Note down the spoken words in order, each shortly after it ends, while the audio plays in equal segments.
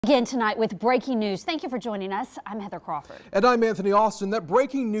Again tonight with breaking news. Thank you for joining us. I'm Heather Crawford. And I'm Anthony Austin. That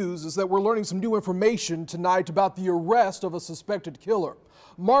breaking news is that we're learning some new information tonight about the arrest of a suspected killer.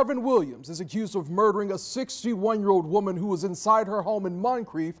 Marvin Williams is accused of murdering a 61-year-old woman who was inside her home in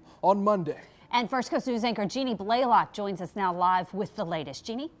Moncrief on Monday. And First Coast News anchor Jeannie Blaylock joins us now live with the latest.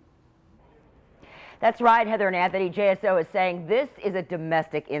 Jeannie? That's right, Heather and Anthony. JSO is saying this is a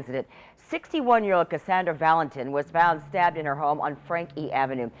domestic incident. 61-year-old Cassandra Valentin was found stabbed in her home on Frank E.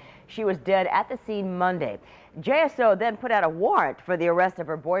 Avenue. She was dead at the scene Monday. JSO then put out a warrant for the arrest of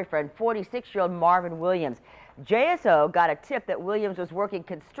her boyfriend, 46-year-old Marvin Williams. JSO got a tip that Williams was working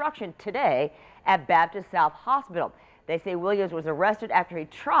construction today at Baptist South Hospital. They say Williams was arrested after he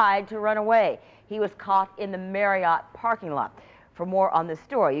tried to run away. He was caught in the Marriott parking lot. For more on this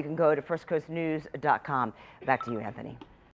story, you can go to firstcoastnews.com. Back to you, Anthony.